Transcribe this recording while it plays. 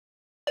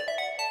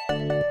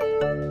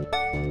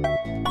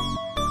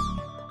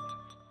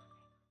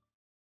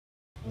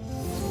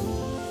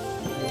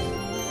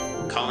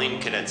Calling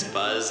Cadets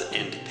Buzz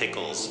and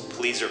Pickles,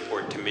 please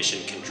report to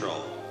Mission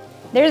Control.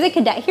 There's a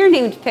cadet here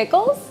named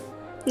Pickles?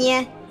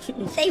 Yeah,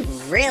 they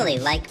really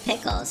like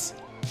pickles.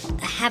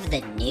 Have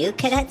the new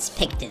cadets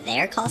picked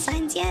their call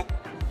signs yet?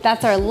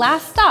 That's our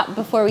last stop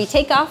before we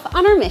take off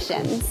on our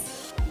missions.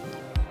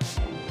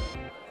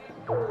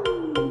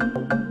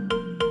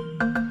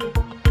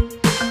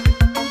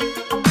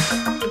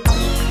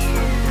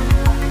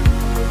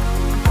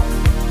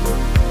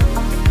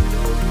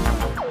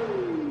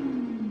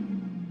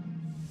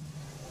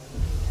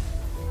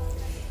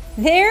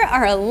 There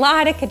are a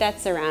lot of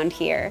cadets around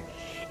here,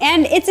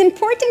 and it's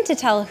important to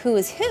tell who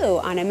is who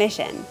on a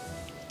mission.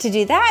 To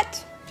do that,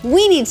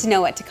 we need to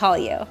know what to call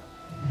you.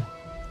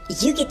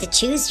 You get to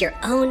choose your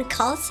own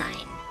call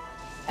sign.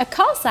 A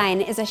call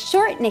sign is a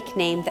short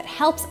nickname that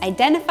helps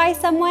identify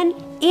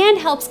someone and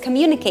helps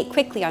communicate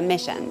quickly on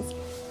missions.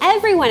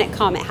 Everyone at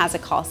Comet has a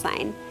call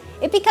sign.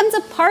 It becomes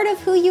a part of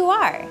who you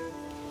are.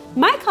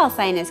 My call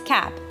sign is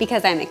Cap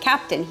because I'm a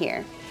captain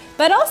here,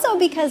 but also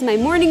because my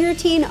morning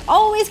routine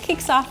always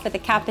kicks off with a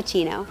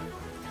cappuccino.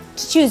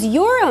 To choose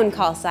your own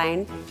call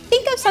sign,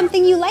 think of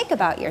something you like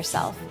about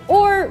yourself,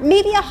 or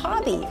maybe a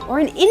hobby or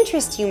an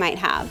interest you might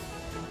have.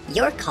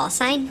 Your call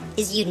sign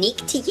is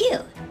unique to you,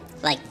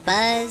 like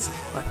Buzz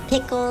or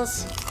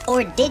Pickles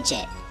or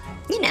Digit.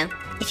 You know,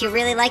 if you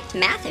really liked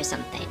math or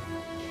something.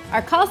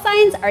 Our call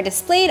signs are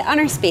displayed on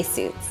our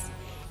spacesuits.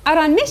 Out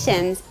on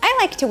missions, I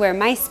like to wear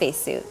my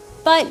spacesuit,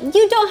 but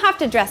you don't have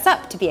to dress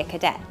up to be a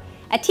cadet.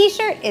 A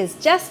t-shirt is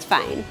just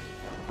fine.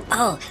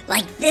 Oh,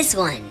 like this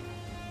one.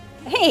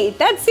 Hey,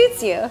 that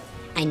suits you.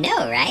 I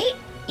know, right?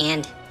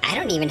 And I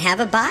don't even have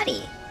a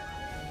body.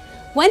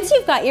 Once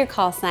you've got your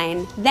call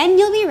sign, then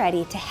you'll be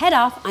ready to head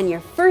off on your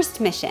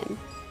first mission.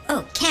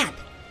 Oh, Cap,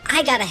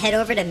 I gotta head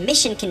over to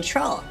Mission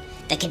Control.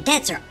 The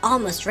cadets are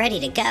almost ready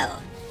to go.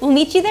 We'll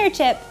meet you there,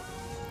 Chip.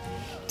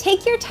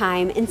 Take your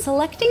time in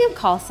selecting a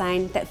call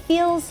sign that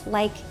feels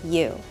like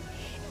you.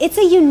 It's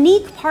a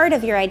unique part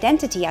of your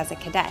identity as a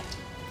cadet.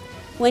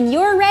 When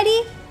you're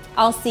ready,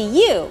 I'll see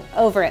you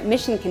over at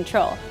Mission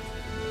Control.